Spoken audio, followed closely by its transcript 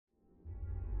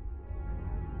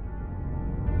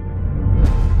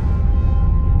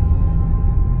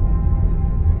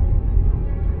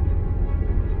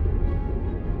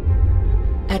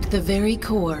At the very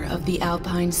core of the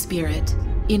Alpine spirit,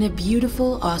 in a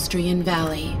beautiful Austrian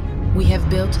valley, we have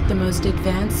built the most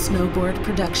advanced snowboard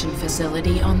production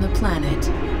facility on the planet.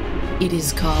 It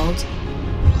is called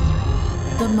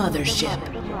the Mothership.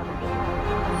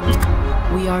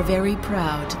 We are very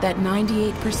proud that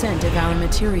 98% of our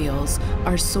materials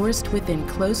are sourced within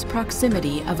close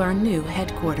proximity of our new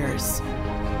headquarters.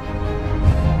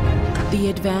 The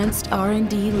advanced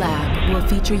R&D lab will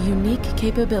feature unique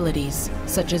capabilities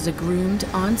such as a groomed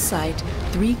on-site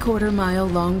 3/4-mile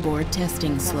longboard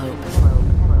testing slope.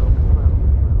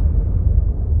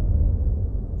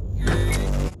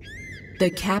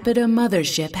 The CAPiTA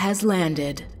Mothership has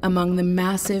landed among the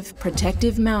massive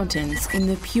protective mountains in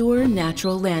the pure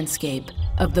natural landscape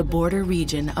of the border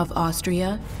region of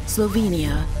Austria,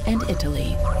 Slovenia, and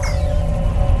Italy.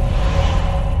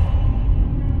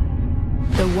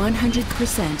 The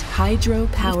 100%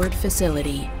 hydro-powered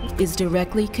facility is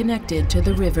directly connected to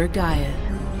the River Gaia.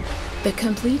 The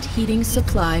complete heating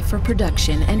supply for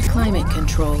production and climate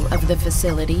control of the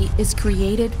facility is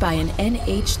created by an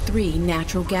NH3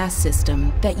 natural gas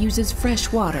system that uses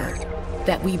fresh water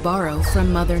that we borrow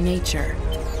from Mother Nature.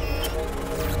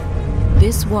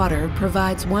 This water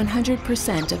provides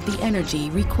 100% of the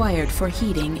energy required for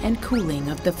heating and cooling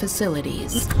of the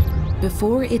facilities.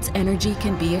 Before its energy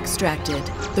can be extracted,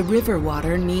 the river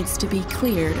water needs to be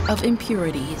cleared of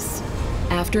impurities.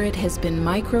 After it has been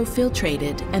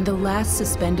microfiltrated and the last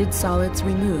suspended solids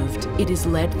removed, it is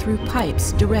led through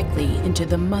pipes directly into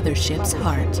the Mothership's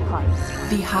heart.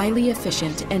 The highly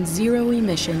efficient and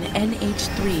zero-emission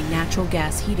NH3 natural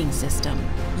gas heating system,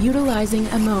 utilizing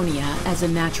ammonia as a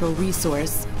natural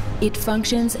resource, it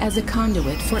functions as a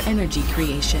conduit for energy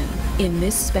creation. In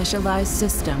this specialized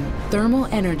system, thermal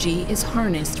energy is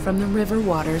harnessed from the river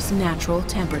water's natural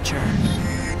temperature.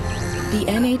 The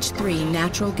NH3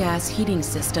 natural gas heating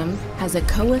system has a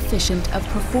coefficient of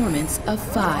performance of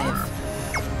 5,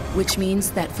 which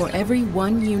means that for every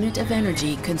 1 unit of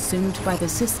energy consumed by the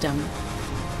system,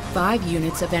 5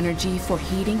 units of energy for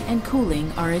heating and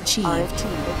cooling are achieved.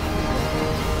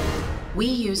 We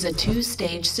use a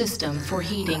 2-stage system for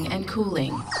heating and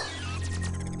cooling.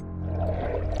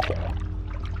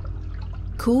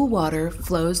 Cool water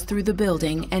flows through the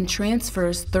building and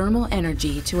transfers thermal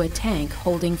energy to a tank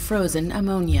holding frozen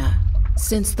ammonia.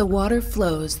 Since the water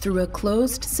flows through a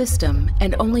closed system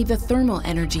and only the thermal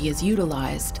energy is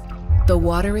utilized, the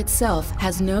water itself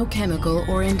has no chemical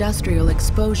or industrial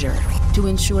exposure to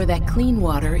ensure that clean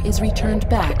water is returned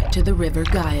back to the River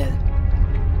Gaia.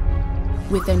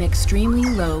 With an extremely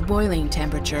low boiling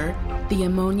temperature, the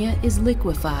ammonia is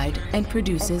liquefied and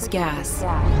produces gas.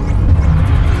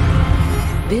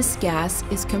 This gas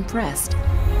is compressed,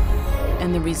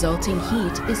 and the resulting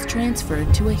heat is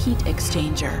transferred to a heat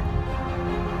exchanger.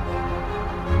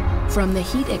 From the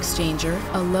heat exchanger,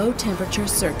 a low-temperature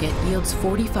circuit yields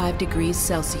 45 degrees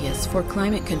Celsius for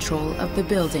climate control of the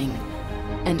building,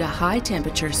 and a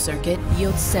high-temperature circuit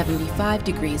yields 75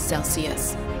 degrees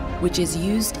Celsius, which is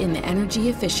used in the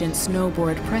energy-efficient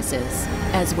snowboard presses,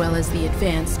 as well as the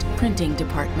advanced printing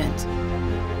department.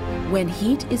 When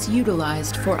heat is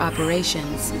utilized for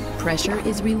operations, pressure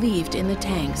is relieved in the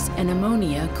tanks and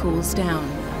ammonia cools down.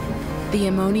 The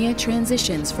ammonia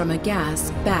transitions from a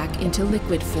gas back into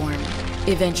liquid form,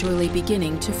 eventually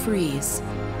beginning to freeze.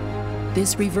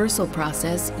 This reversal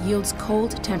process yields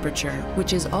cold temperature,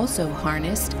 which is also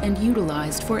harnessed and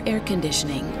utilized for air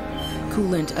conditioning,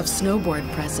 coolant of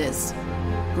snowboard presses,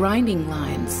 grinding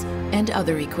lines, and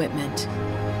other equipment.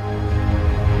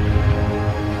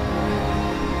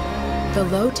 The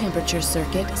low-temperature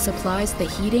circuit supplies the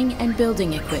heating and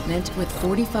building equipment with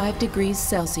 45 degrees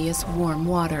Celsius warm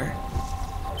water.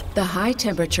 The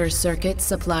high-temperature circuit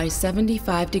supplies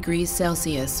 75 degrees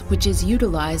Celsius, which is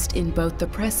utilized in both the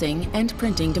pressing and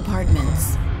printing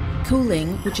departments.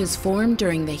 Cooling, which is formed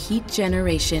during the heat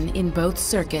generation in both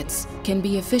circuits, can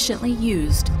be efficiently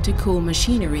used to cool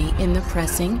machinery in the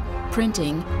pressing,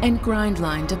 printing, and grind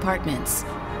line departments,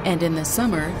 and in the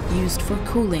summer used for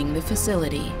cooling the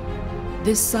facility.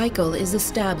 This cycle is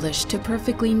established to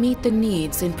perfectly meet the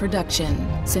needs in production,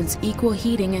 since equal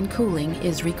heating and cooling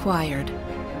is required.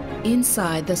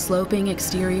 Inside the sloping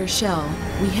exterior shell,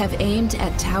 we have aimed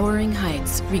at towering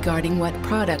heights regarding what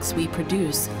products we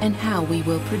produce and how we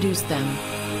will produce them.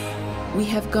 We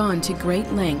have gone to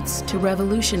great lengths to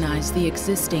revolutionize the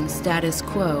existing status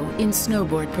quo in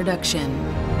snowboard production,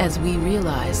 as we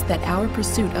realize that our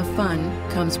pursuit of fun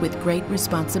comes with great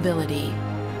responsibility.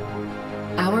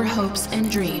 Our hopes and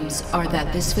dreams are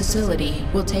that this facility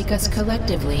will take us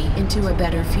collectively into a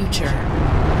better future.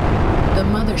 The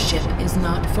Mothership is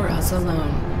not for us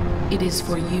alone. It is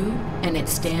for you, and it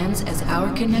stands as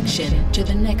our connection to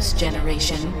the next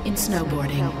generation in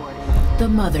snowboarding. The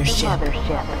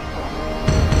Mothership.